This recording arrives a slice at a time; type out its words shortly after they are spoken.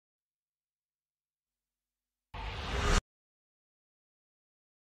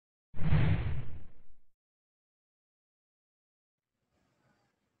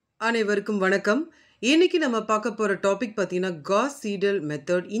அனைவருக்கும் வணக்கம். இன்னைக்கு நம்ம பார்க்க போற டாபிக் பார்த்தீங்கன்னா, காஸ் சீடல்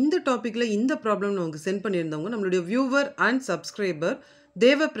மெத்தட். இந்த டாபிக்ல இந்த ப்ராப்ளம் நமக்கு சென்ட் பண்ணியிருந்தவங்க நம்மளுடைய வியூவர் அண்ட் சப்ஸ்கிரைபர்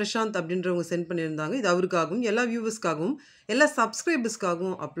தேவ பிரசாந்த் அப்படின்றவங்க சென்ட் பண்ணியிருந்தாங்க. இது அவருக்காகவும், எல்லா வியூவர்ஸ்க்காகவும், எல்லா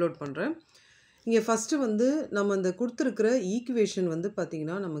சப்ஸ்கிரைபர்ஸ்க்காகவும் அப்லோட் பண்றேன். இங்க ஃபர்ஸ்ட் நம்ம அந்த குடுத்திருக்கிற ஈக்குவேஷன்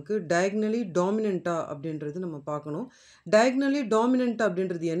பார்த்தீங்கன்னா, நமக்கு டயகனலி டாமினன்ட்டா அப்படின்றது நம்ம பார்க்கணும். டயகனலி டாமினன்ட்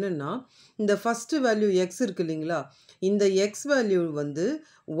அப்படின்றது என்னன்னா, இந்த ஃபர்ஸ்ட் வேல்யூ x இருக்கு இல்லைங்களா? இந்த x வேல்யூ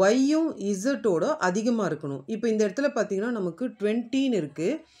yயும் zோட அதிகமா இருக்கணும். இப்போ இந்த இடத்துல பார்த்தீங்கன்னா, நமக்கு 20ன்னு இருக்கு.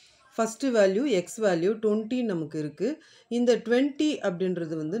 ஃபர்ஸ்ட் வேல்யூ x வேல்யூ 20 நமக்கு இருக்கு. இந்த 20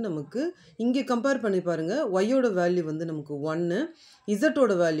 அப்படின்றது நமக்கு இங்கே கம்பேர் பண்ணி பாருங்க. yயோட வேல்யூ நமக்கு 1,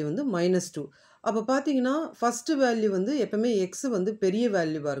 zோட வேல்யூ -2. அப்போ பார்த்தீங்கன்னா, ஃபர்ஸ்ட் வேல்யூ எப்பவுமே x பெரிய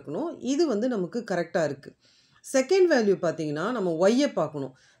வேல்யூவாக இருக்கணும். இது நமக்கு கரெக்டாக இருக்குது. செகண்ட் வேல்யூ பார்த்தீங்கன்னா, நம்ம y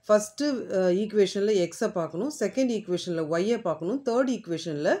பார்க்கணும். ஃபஸ்ட்டு ஈக்குவேஷனில் எக்ஸை பார்க்கணும், செகண்ட் ஈக்குவேஷனில் ஒய்யை பார்க்கணும், தேர்ட்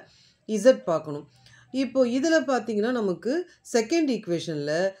ஈக்குவேஷனில் இசட் பார்க்கணும். இப்போ இதில் பார்த்தீங்கன்னா, நமக்கு செகண்ட்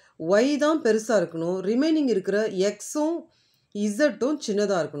ஈக்குவேஷனில் ஒய் தான் பெருசாக இருக்கணும், ரிமைனிங் இருக்கிற எக்ஸும் இசட்டும்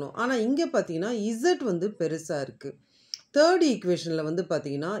சின்னதாக இருக்கணும். ஆனால் இங்கே பார்த்தீங்கன்னா இசட் பெருசாக இருக்குது. தேர்ட் ஈக்குவேஷனில்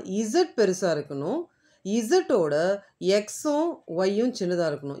பார்த்தீங்கன்னா இசட் பெருசாக இருக்கணும், இசட்டோட எக்ஸும் ஒய்யும் சின்னதாக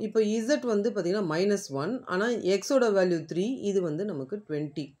இருக்கணும். இப்போ இசட் பார்த்தீங்கன்னா -1, ஆனால் எக்ஸோட வேல்யூ 3, இது நமக்கு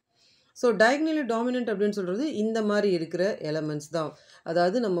 20. ஸோ டயகனலி டாமினன்ட் அப்படின்னு சொல்கிறது இந்த மாதிரி இருக்கிற எலமெண்ட்ஸ் தான்.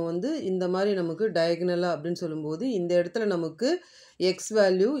 அதாவது நம்ம இந்த மாதிரி நமக்கு டயகனலாக அப்படின்னு சொல்லும்போது இந்த இடத்துல நமக்கு எக்ஸ்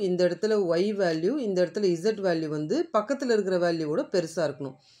வேல்யூ, இந்த இடத்துல ஒய் வேல்யூ, இந்த இடத்துல இசட் வேல்யூ பக்கத்தில் இருக்கிற வேல்யூவோட பெருசாக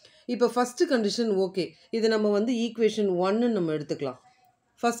இருக்கணும். இப்போ ஃபஸ்ட்டு கண்டிஷன் ஓகே, இது நம்ம ஈக்குவேஷன் 1ன்னு நம்ம எடுத்துக்கலாம்.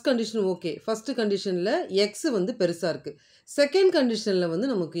 First condition okay. ஃபஸ்ட்டு கண்டிஷனில் எக்ஸ் பெருசாக இருக்குது. செகண்ட் கண்டிஷனில்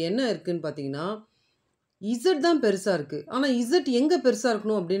நமக்கு என்ன இருக்குதுன்னு பார்த்தீங்கன்னா, இசட் தான் பெருசாக இருக்குது. ஆனால் இசட் எங்கே பெருசாக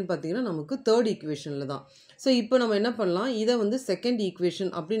இருக்கணும் அப்படின்னு பார்த்தீங்கன்னா, நமக்கு தேர்ட் ஈக்குவேஷனில் தான். ஸோ இப்போ நம்ம என்ன பண்ணலாம், இதை செகண்ட்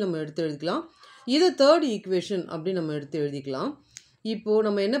ஈக்குவேஷன் அப்படி நம்ம எடுத்து எழுதிக்கலாம், இதை தேர்ட் ஈக்குவேஷன் அப்படி நம்ம எடுத்து எழுதிக்கலாம். இப்போது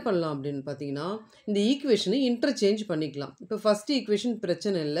நம்ம என்ன பண்ணலாம் அப்படின்னு பார்த்தீங்கன்னா, இந்த ஈக்குவேஷனை இன்டர்சேஞ்ச் பண்ணிக்கலாம். இப்போ ஃபஸ்ட் ஈக்குவேஷன்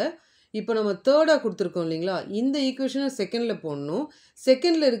பிரச்சனை இல்லை. இப்போ நம்ம தேர்டாக கொடுத்துருக்கோம் இல்லைங்களா, இந்த ஈக்குவேஷனை செகண்டில் போடணும்,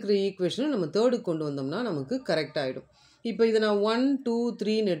 செகண்டில் இருக்கிற ஈக்குவேஷனை நம்ம தேர்டுக்கு கொண்டு வந்தோம்னா நமக்கு கரெக்ட் ஆகிடும். இப்போ இதை நான் 1, 2,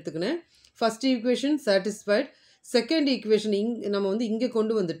 3ன்னு எடுத்துக்கினேன். First equation satisfied. Second equation நம்ம இங்கே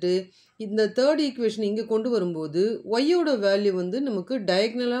கொண்டு வந்துட்டு இந்த தேர்ட் ஈக்குவேஷன் இங்கே கொண்டு வரும்போது ஒய்யோட வேல்யூ நமக்கு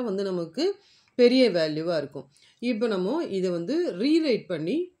டயகனலாக நமக்கு பெரிய வேல்யூவாக இருக்கும். இப்போ நம்ம இதை ரீரைட்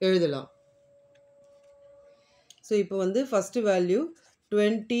பண்ணி எழுதலாம். ஸோ இப்போ first value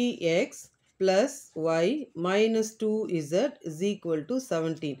 20x + y - 2z =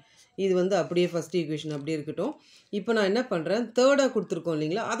 17. இது அப்படியே ஃபஸ்ட் ஈக்குவேஷன் அப்படியே இருக்கட்டும். இப்போ நான் என்ன பண்ணுறேன், தேர்டாக கொடுத்துருக்கோம்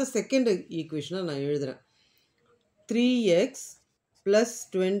இல்லைங்களா, அதை செகண்ட் ஈக்குவேஷனாக நான் எழுதுகிறேன். 3x +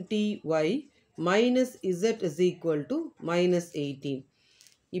 20y - z = -18.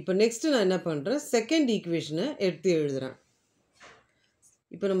 இப்போ நெக்ஸ்ட்டு நான் என்ன பண்ணுறேன், செகண்ட் ஈக்குவேஷனை எடுத்து எழுதுகிறேன்.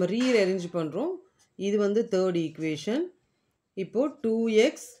 இப்போ நம்ம ரீஅரேஞ்ச் பண்ணுறோம். இது தேர்ட் ஈக்குவேஷன். இப்போது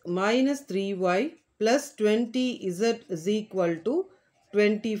 2x - 3y + 20z =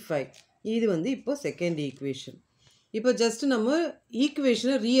 25. இது இப்போ செகண்ட் ஈக்குவேஷன். இப்போ ஜஸ்ட் நம்ம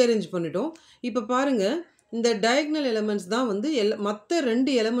ஈக்குவேஷனை ரீஅரேஞ்ச் பண்ணிட்டோம். இப்போ பாருங்கள், இந்த டயகனல் எலமெண்ட்ஸ் தான் மற்ற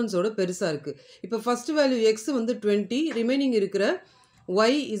ரெண்டு எலமெண்ட்ஸோட பெருசாக இருக்குது. இப்போ ஃபஸ்ட் வேல்யூ எக்ஸ் 20, ரிமைனிங் இருக்கிற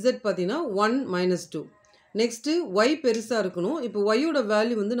ஒய் இசட் பார்த்தீங்கன்னா 1 - 2. நெக்ஸ்ட்டு ஒய் பெருசாக இருக்கணும். இப்போ ஒய்யோட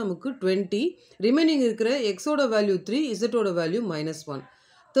வேல்யூ நமக்கு 20, ரிமைனிங் இருக்கிற எக்ஸோட வேல்யூ 3, இசட்டோட வேல்யூ -1.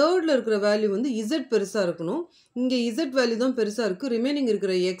 தேர்டில் இருக்கிற வேல்யூ இசட் பெருசாக இருக்கணும். இங்கே இசட் வேல்யூ தான் பெருசாக இருக்குது, ரிமைனிங்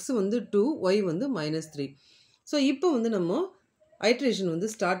இருக்கிற எக்ஸ் 2, ஒய் -3. ஸோ இப்போ நம்ம ஐட்ரேஷன்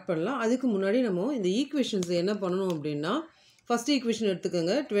ஸ்டார்ட் பண்ணலாம். அதுக்கு முன்னாடி நம்ம இந்த ஈக்குவேஷன்ஸ் என்ன பண்ணணும் அப்படின்னா, ஃபஸ்ட் ஈக்குவேஷன்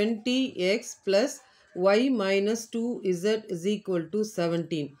எடுத்துக்கோங்க. 20x + y - 2z =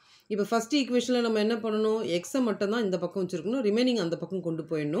 17. இப்போ ஃபஸ்ட் ஈக்குவேஷனில் நம்ம என்ன பண்ணணும், எக்ஸை மட்டும்தான் இந்த பக்கம் வச்சுருக்கணும், ரிமைனிங் அந்த பக்கம் கொண்டு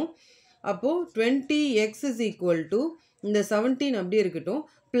போயிடணும். அப்போது 20x = இந்த 17 அப்படியே இருக்கட்டும்,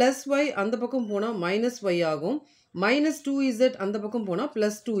 +y அந்த பக்கம் போனால் -y ஆகும், -2z அந்த பக்கம் போனால்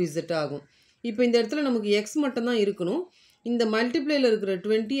 +2z ஆகும். இப்போ இந்த இடத்துல நமக்கு எக்ஸ் மட்டும்தான் இருக்கணும். இந்த மல்டிப்ளையில் இருக்கிற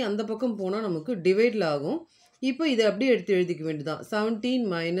 20 அந்த பக்கம் போனால் நமக்கு டிவைடில் ஆகும். இப்போ இதை அப்படியே எடுத்து எழுதிக்க வேண்டியதான், 17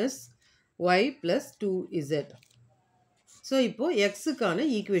 - y + 2z. ஸோ இப்போது எக்ஸுக்கான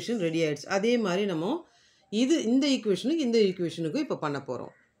ஈக்குவேஷன் ரெடி ஆகிடுச்சு. அதே மாதிரி நம்ம இந்த ஈக்குவேஷனுக்கு இந்த ஈக்குவேஷனுக்கும் இப்போ பண்ண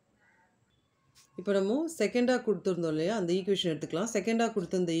போகிறோம். இப்போ நம்ம செகண்டாக கொடுத்துருந்தோம் இல்லையா, அந்த ஈக்குவேஷன் எடுத்துக்கலாம். செகண்டாக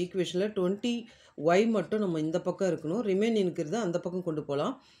கொடுத்துருந்த ஈக்குவேஷனில் 20y மட்டும் நம்ம இந்த பக்கம் இருக்கணும், ரிமைனிங் இருக்கிறது அந்த பக்கம் கொண்டு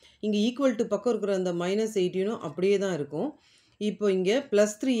போகலாம். இங்கே ஈக்குவல் டு பக்கம் இருக்கிற அந்த -18 அப்படியே தான் இருக்கும். இப்போ இங்கே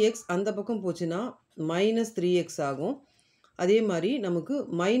 +3x அந்த பக்கம் போச்சுன்னா -3x ஆகும். அதே மாதிரி நமக்கு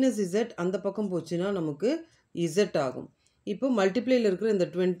 -z அந்த பக்கம் போச்சுன்னா நமக்கு z ஆகும். இப்போ மல்டிப்ளைல இருக்கிற இந்த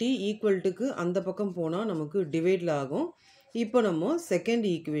 20 ஈக்குவல்ட்டுக்கு அந்த பக்கம் போனால் நமக்கு டிவைடில் ஆகும். இப்போ நம்ம செகண்ட்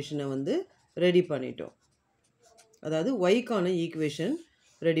ஈக்குவேஷனை வந்து ரெடி பண்ணிட்டோம். அதாவது ஒய்க்கான ஈக்குவேஷன்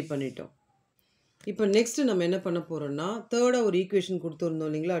ரெடி பண்ணிட்டோம். இப்போ நெக்ஸ்ட்டு நம்ம என்ன பண்ண போகிறோம்னா தேர்டாக ஒரு ஈக்குவேஷன் கொடுத்துருந்தோம்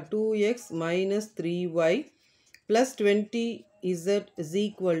இல்லைங்களா, 2x-3y + 20z is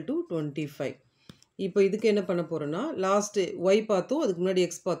equal to 25. இப்போ இதுக்கு என்ன பண்ண போகிறோன்னா லாஸ்ட்டு ஒய் பார்த்தோம், அதுக்கு முன்னாடி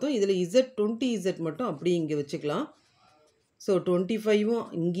எக்ஸ் பார்த்தோம். இதில் இசட் 20z மட்டும் அப்படியே இங்கே வச்சுக்கலாம். ஸோ 25ம்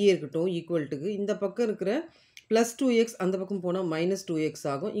இங்கேயே இருக்கட்டும் ஈக்குவல்ட்டுக்கு. இந்த பக்கம் இருக்கிற +2x அந்த பக்கம் போனால் -2x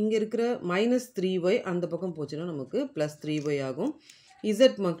ஆகும். இங்கே இருக்கிற -3y அந்த பக்கம் போச்சுன்னா நமக்கு +3y ஆகும். z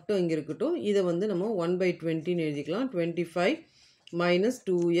மட்டும் இங்கே இருக்கட்டும். இதை வந்து நம்ம 1/20ன்னு எழுதிக்கலாம். 25 -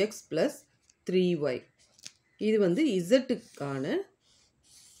 2x + 3y. இது வந்து z-க்கான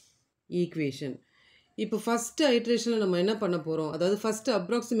ஈக்குவேஷன். இப்போ ஃபஸ்ட்டு ஐட்ரேஷனில் நம்ம என்ன பண்ண போகிறோம், அதாவது ஃபஸ்ட்டு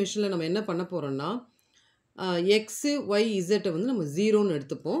அப்ராக்சிமேஷனில் நம்ம என்ன பண்ண போகிறோம்னா எக்ஸு ஒய் இசட்டை வந்து நம்ம 0ன்னு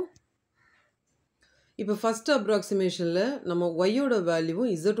எடுத்துப்போம். இப்போ ஃபஸ்ட்டு அப்ராக்சிமேஷனில் நம்ம ஒய்யோட வேல்யூவும்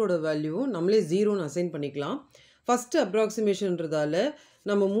இசட்டோட வேல்யூவும் நம்மளே 0ன்னு அசைன் பண்ணிக்கலாம். ஃபஸ்ட்டு அப்ராக்சிமேஷன்றதால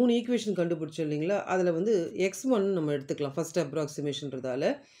நம்ம 3 ஈக்குவேஷன் கண்டுபிடிச்சோம் இல்லைங்களா, அதில் வந்து x1 நம்ம எடுத்துக்கலாம். ஃபஸ்ட்டு அப்ராக்சிமேஷன்றதால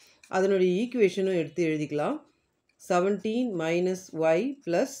அதனுடைய ஈக்குவேஷனும் எடுத்து எழுதிக்கலாம். 17 - y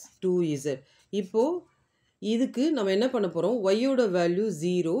 + 2z. இப்போது இதுக்கு நம்ம என்ன பண்ண போகிறோம், ஒய்யோட வேல்யூ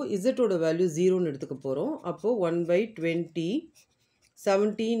 0, இசட்டோட வேல்யூ 0ன்னு எடுத்துக்க போகிறோம். அப்போது 1/20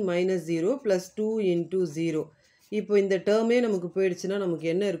 17 - 0 + 2 × 0. இப்போ இந்த டேர்மே நமக்கு போயிடுச்சுன்னா நமக்கு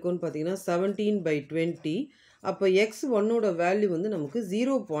என்ன இருக்குன்னு பார்த்தீங்கன்னா 17/20. அப்போ x1ஓட வேல்யூ வந்து நமக்கு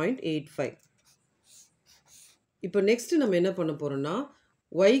 0.85. இப்போ நெக்ஸ்ட்டு நம்ம என்ன பண்ண போகிறோம்னா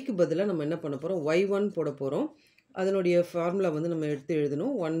ஒய்க்கு பதிலாக நம்ம என்ன பண்ண போகிறோம், y1 போட போகிறோம். அதனுடைய ஃபார்முலா வந்து நம்ம எடுத்து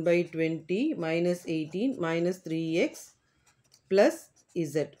எழுதணும். 1/20 - 18 - 3x +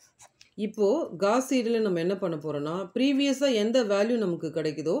 z. இப்போது காஸ் சீடலில் நம்ம என்ன பண்ண போகிறோம்னா ப்ரீவியஸாக எந்த வேல்யூ நமக்கு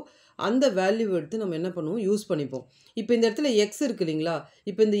கிடைக்குதோ அந்த வேல்யூ எடுத்து நம்ம என்ன பண்ணுவோம், யூஸ் பண்ணிப்போம். இப்போ இந்த இடத்துல எக்ஸ் இருக்கு இல்லைங்களா,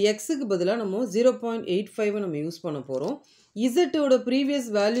 இப்போ இந்த எக்ஸுக்கு பதிலாக நம்ம 0.85 நம்ம யூஸ் பண்ண போகிறோம். இசட்டோட ப்ரீவியஸ்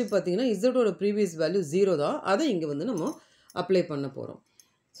வேல்யூ பார்த்திங்கன்னா இசட்டோட ப்ரீவியஸ் வேல்யூ 0 தான். அதை இங்கே வந்து நம்ம அப்ளை பண்ண போகிறோம்.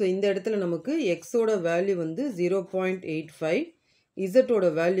 ஸோ இந்த இடத்துல நமக்கு எக்ஸோட வேல்யூ வந்து 0.85, இசட்டோட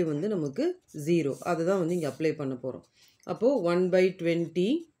வேல்யூ வந்து நமக்கு 0. அதை தான் வந்து இங்கே அப்ளை பண்ண போகிறோம். அப்போது 1/20 -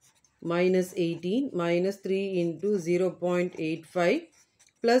 18 - 3 × 0.85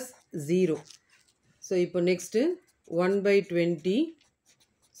 + 0. ஸோ இப்போ நெக்ஸ்ட்டு 1/20,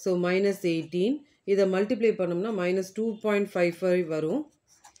 ஸோ -18, இதை மல்டிப்ளை பண்ணோம்னா -2.55 வரும்.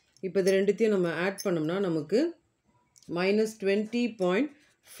 இப்போ இது ரெண்டுத்தையும் நம்ம ஆட் பண்ணோம்னா நமக்கு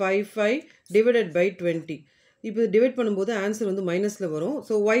 -20.55 / 20. இப்போ டிவைட் பண்ணும்போது ஆன்சர் வந்து மைனஸில் வரும்.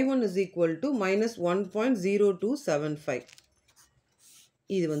 So y1 is equal to -1.0275.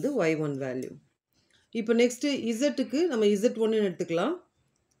 இது வந்து y1 வேல்யூ. இப்போ நெக்ஸ்ட்டு இசட்டுக்கு நம்ம z1ன்னு எடுத்துக்கலாம்.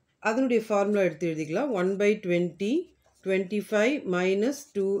 அதனுடைய ஃபார்முலா எடுத்து எழுதிக்கலாம். 1/20 25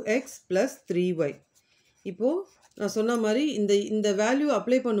 - 2x + 3y. இப்போது நான் சொன்ன மாதிரி இந்த வேல்யூ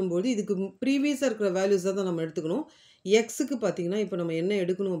அப்ளை பண்ணும்போது இதுக்கு ப்ரீவியஸாக இருக்கிற வேல்யூஸை தான் நம்ம எடுத்துக்கணும். எக்ஸுக்கு பார்த்திங்கன்னா இப்போ நம்ம என்ன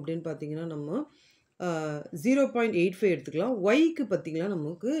எடுக்கணும் அப்படின்னு பார்த்தீங்கன்னா நம்ம 0.85 எடுத்துக்கலாம். ஒய்க்கு பார்த்திங்கன்னா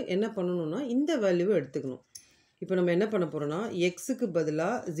நமக்கு என்ன பண்ணணும்னா இந்த வேல்யூவை எடுத்துக்கணும். இப்போ நம்ம என்ன பண்ண போகிறோம்னா எக்ஸுக்கு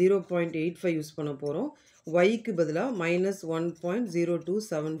பதிலாக 0.85 யூஸ் பண்ண போகிறோம். ஒய்க்கு பதிலாக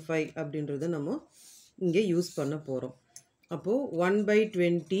 -1.0275 அப்படின்றத நம்ம இங்கே யூஸ் பண்ண போகிறோம். அப்போது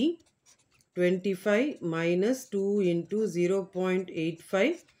 1/20 25 - 2 ×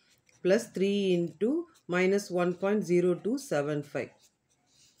 0.85 + 3 × -1.0275.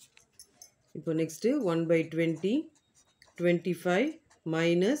 இப்போ நெக்ஸ்ட்டு 1/20 25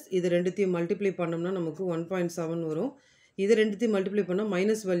 மைனஸ் இது ரெண்டுத்தையும் மல்டிப்ளை பண்ணோம்னா நமக்கு 1.7 வரும். இது ரெண்டுத்தையும் மல்டிப்ளை பண்ணால்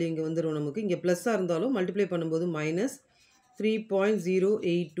மைனஸ் வேல்யூ இங்கே வந்துடும் நமக்கு. இங்கே ப்ளஸ்ஸாக இருந்தாலும் மல்டிப்ளை பண்ணும்போது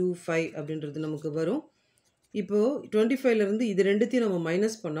 -3.0825 அப்படின்றது நமக்கு வரும். இப்போது 25லேருந்து இது ரெண்டுத்தையும் நம்ம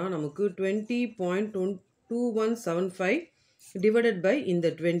மைனஸ் பண்ணால் நமக்கு 20.2175 / இந்த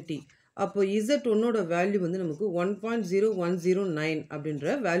 20. அப்போ z1ஓட வேல்யூ வந்து நமக்கு 1.0109 அப்படின்ற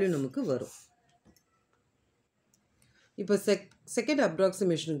வேல்யூ நமக்கு வரும். இப்போ செகண்ட்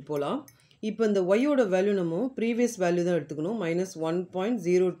அப்ராக்சிமேஷனுக்கு போகலாம். இப்போ இந்த ஒய்யோட வேல்யூ நம்ம ப்ரீவியஸ் வேல்யூ தான் எடுத்துக்கணும்.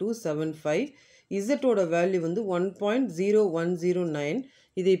 -1.0275. இசட்டோட வேல்யூ வந்து 1.0109.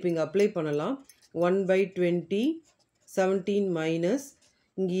 இதை இப்போ இங்கே அப்ளை பண்ணலாம். 1/20 17 மைனஸ்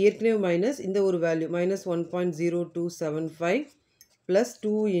இங்கே ஏற்கனவே மைனஸ் இந்த ஒரு வேல்யூ -1.0275 +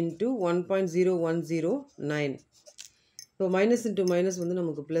 2 × 1.0109. இப்போ மைனஸ் இன்ட்டு மைனஸ் வந்து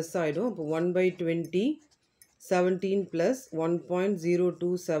நமக்கு ப்ளஸ் ஆகிடும். இப்போ 1/20 17 +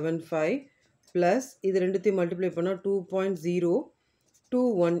 1.0275 ப்ளஸ் இது ரெண்டுத்தையும் மல்டிப்ளை பண்ணால்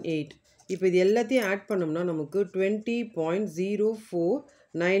 2.0218. இப்போ இது எல்லாத்தையும் ஆட் பண்ணோம்னா நமக்கு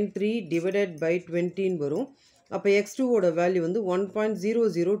 20.0493 டிவைடட் பை 20 வரும். அப்போ x2 ஓட வேல்யூ வந்து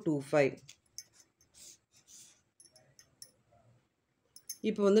 1.0025.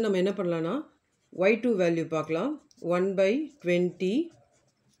 இப்போ வந்து நம்ம என்ன பண்ணலாம்னா y2 வேல்யூ பார்க்கலாம். 1/20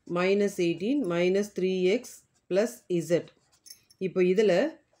 minus 18 minus 3x plus z. இப்போ இதில்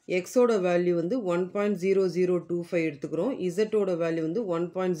x ஓட வேல்யூ வந்து 1.0025 எடுத்துக்கிறோம். z ஓட வேல்யூ வந்து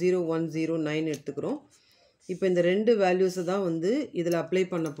 1.0109 எடுத்துக்கிறோம். இப்போ இந்த ரெண்டு வேல்யூஸை தான் வந்து இதில் அப்ளை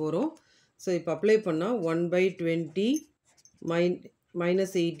பண்ண போகிறோம். ஸோ இப்போ அப்ளை பண்ணால் 1/20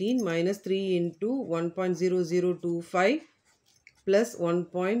 minus 18 minus 3 into 1.0025 plus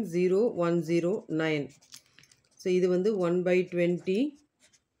 1.0109. So இது வந்து 1/20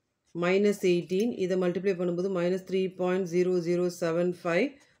 minus 18 இதை மல்டிப்ளை பண்ணும்போது minus 3.0075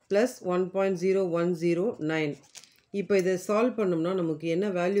 plus 1.0109. இப்போ இதை சால்வ் பண்ணோம்னா நமக்கு என்ன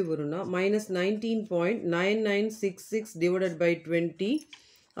வேல்யூ வரும்னா minus 19.9966 divided by 20.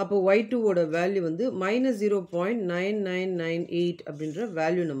 அப்போ y2 ஓட வேல்யூ வந்து minus 0.9998 அப்படின்ற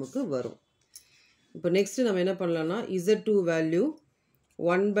வேல்யூ நமக்கு வரும். இப்போ நெக்ஸ்ட் நம்ம என்ன பண்ணலாம்னா z2 value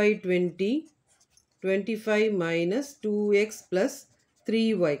 1/20 25 minus 2x plus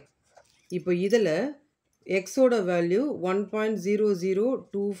 3y. இப்போ இதில் x ஓட வேல்யூ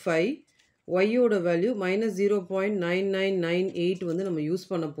 1.0025, y ஓட வேல்யூ minus 0.9998 வந்து நம்ம யூஸ்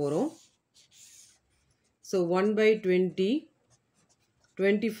பண்ண போகிறோம். So 1/20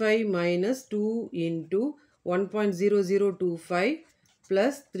 25 minus 2 into 1.0025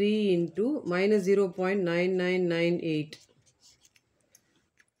 plus 3 into minus 0.9998.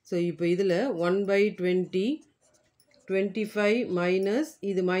 So இப்போ இதில் 1/20 25 மைனஸ்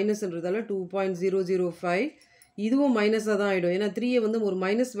இது மைனஸ்ன்றதால 2.005, இதுவும் மைனஸாக தான் ஆகிடும். ஏன்னா 3யை வந்து ஒரு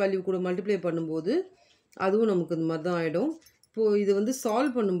மைனஸ் வேல்யூ கூட மல்டிப்ளை பண்ணும்போது அதுவும் நமக்கு இந்த மாதிரி தான் ஆகிடும். இப்போது இது வந்து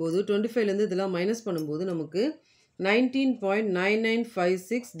சால்வ் பண்ணும்போது 25லேருந்து இதெல்லாம் மைனஸ் பண்ணும்போது நமக்கு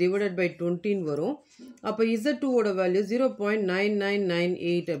 19.9956 டிவைடட் பை 20 வரும். அப்போ z2 ஓட வேல்யூ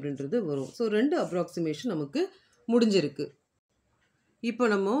 0.9998 அப்படின்றது வரும். ஸோ ரெண்டு அப்ராக்சிமேஷன் நமக்கு முடிஞ்சிருக்கு. இப்போ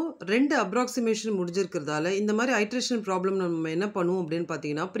நம்ம ரெண்டு அப்ராக்சிமேஷன் முடிஞ்சிருக்கிறதால இந்த மாதிரி ஐட்ரேஷன் ப்ராப்ளம் நம்ம என்ன பண்ணுவோம் அப்படின்னு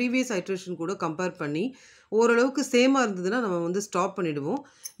பார்த்தீங்கன்னா ப்ரீவியஸ் ஐட்ரேஷன் கூட கம்பேர் பண்ணி ஓரளவுக்கு சேமாக இருந்ததுன்னா நம்ம வந்து ஸ்டாப் பண்ணிவிடுவோம்.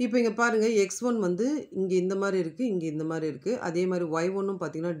 இப்போ இங்கே பாருங்கள் x1 வந்து இங்கே இந்த மாதிரி இருக்குது, இங்கே இந்த மாதிரி இருக்குது. அதே மாதிரி y1ம்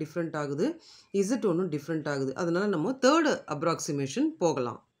பார்த்தீங்கன்னா டிஃப்ரெண்ட் ஆகுது, z1ம் டிஃப்ரெண்ட் ஆகுது. அதனால் நம்ம தேர்டு அப்ராக்சிமேஷன்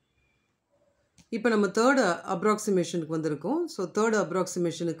போகலாம். இப்போ நம்ம தேர்டு அப்ராக்சிமேஷனுக்கு வந்திருக்கோம். ஸோ தேர்டு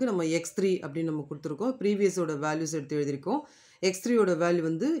அப்ராக்சிமேஷனுக்கு நம்ம x3 அப்படின்னு நம்ம கொடுத்துருக்கோம். ப்ரீவியஸோட வேல்யூஸ் எடுத்து எழுதியிருக்கோம். x3 ஓட வேல்யூ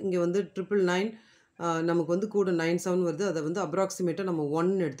வந்து இங்கே வந்து 999, நமக்கு வந்து கூட 97 வருது. அதை வந்து அப்ராக்சிமேட்டாக நம்ம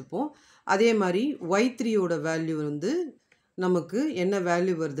 1 எடுத்துப்போம். அதே மாதிரி y3 ஓட வேல்யூ வந்து நமக்கு என்ன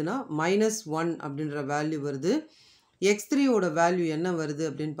வேல்யூ வருதுன்னா -1 அப்படின்ற வேல்யூ வருது. x3 ஓட வேல்யூ என்ன வருது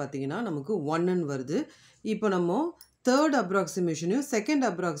அப்படின்னு பார்த்தீங்கன்னா நமக்கு 1ன்னு வருது. இப்போ நம்ம தேர்ட் அப்ராக்சிமேஷனையும் செகண்ட்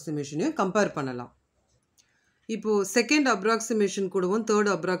அப்ராக்சிமேஷனையும் கம்பேர் பண்ணலாம். இப்போது செகண்ட் அப்ராக்சிமேஷன் கூடவும்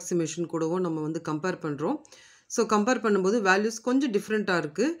தேர்ட் அப்ராக்சிமேஷன் கூடவும் நம்ம வந்து கம்பேர் பண்ணுறோம். ஸோ கம்பேர் பண்ணும்போது வேல்யூஸ் கொஞ்சம் டிஃப்ரெண்ட்டாக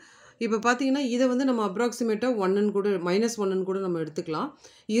இருக்குது. இப்போ பார்த்தீங்கன்னா இதை வந்து நம்ம அப்ராக்சிமேட்டாக -1ன்னு கூட நம்ம எடுத்துக்கலாம்.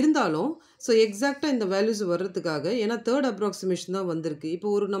 இருந்தாலும் ஸோ எக்ஸாக்டாக இந்த வேல்யூஸ் வர்றதுக்காக, ஏன்னா தேர்ட் அப்ராக்சிமேஷன் தான் வந்திருக்கு. இப்போ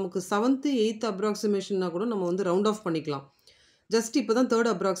ஒரு நமக்கு 7th 8th அப்ராக்சிமேஷன்னா கூட நம்ம வந்து ரவுண்ட் ஆஃப் பண்ணிக்கலாம். ஜஸ்ட் இப்போ தான்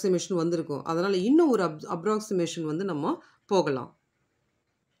தேர்ட் அப்ராக்சிமேஷன் வந்திருக்கும். அதனால் இன்னும் ஒரு அப்ராக்சிமேஷன் வந்து நம்ம போகலாம்.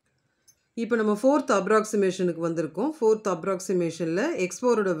 இப்போ நம்ம ஃபோர்த் அப்ராக்சிமேஷனுக்கு வந்திருக்கோம். ஃபோர்த் அப்ராக்சிமேஷனில்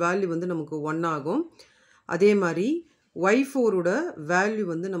x4ஓட வேல்யூ வந்து நமக்கு 1 ஆகும். அதே மாதிரி y4ஓட வேல்யூ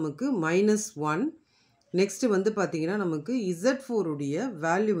வந்து நமக்கு -1. நெக்ஸ்ட்டு வந்து பார்த்திங்கன்னா நமக்கு z4உடைய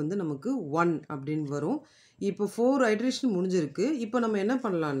வேல்யூ வந்து நமக்கு 1 அப்படின்னு வரும். இப்போ 4 ஐட்ரேஷன் முடிஞ்சிருக்கு. இப்போ நம்ம என்ன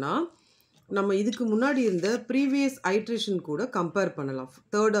பண்ணலான்னா நம்ம இதுக்கு முன்னாடி இருந்த ப்ரீவியஸ் ஐட்ரேஷன் கூட கம்பேர் பண்ணலாம்.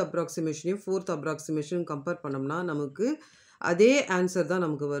 தேர்ட் அப்ராக்சிமேஷனையும் ஃபோர்த் அப்ராக்சிமேஷனையும் கம்பேர் பண்ணோம்னா நமக்கு அதே ஆன்சர் தான்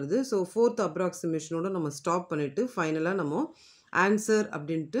நமக்கு வருது. ஸோ ஃபோர்த் அப்ராக்சிமேஷனோட நம்ம ஸ்டாப் பண்ணிவிட்டு ஃபைனலாக நம்ம ஆன்சர்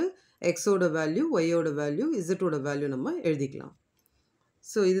அப்படின்ட்டு எக்ஸோட வேல்யூ, ஒய்யோட வேல்யூ, இசட்டோட வேல்யூ நம்ம எழுதிக்கலாம்.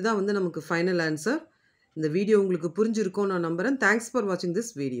 ஸோ இதுதான் வந்து நமக்கு ஃபைனல் ஆன்சர். இந்த வீடியோ உங்களுக்கு புரிஞ்சிருக்கும்னு நான் நம்புகிறேன். தேங்க்ஸ் ஃபார் வாட்சிங்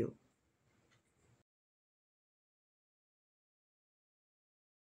திஸ் வீடியோ.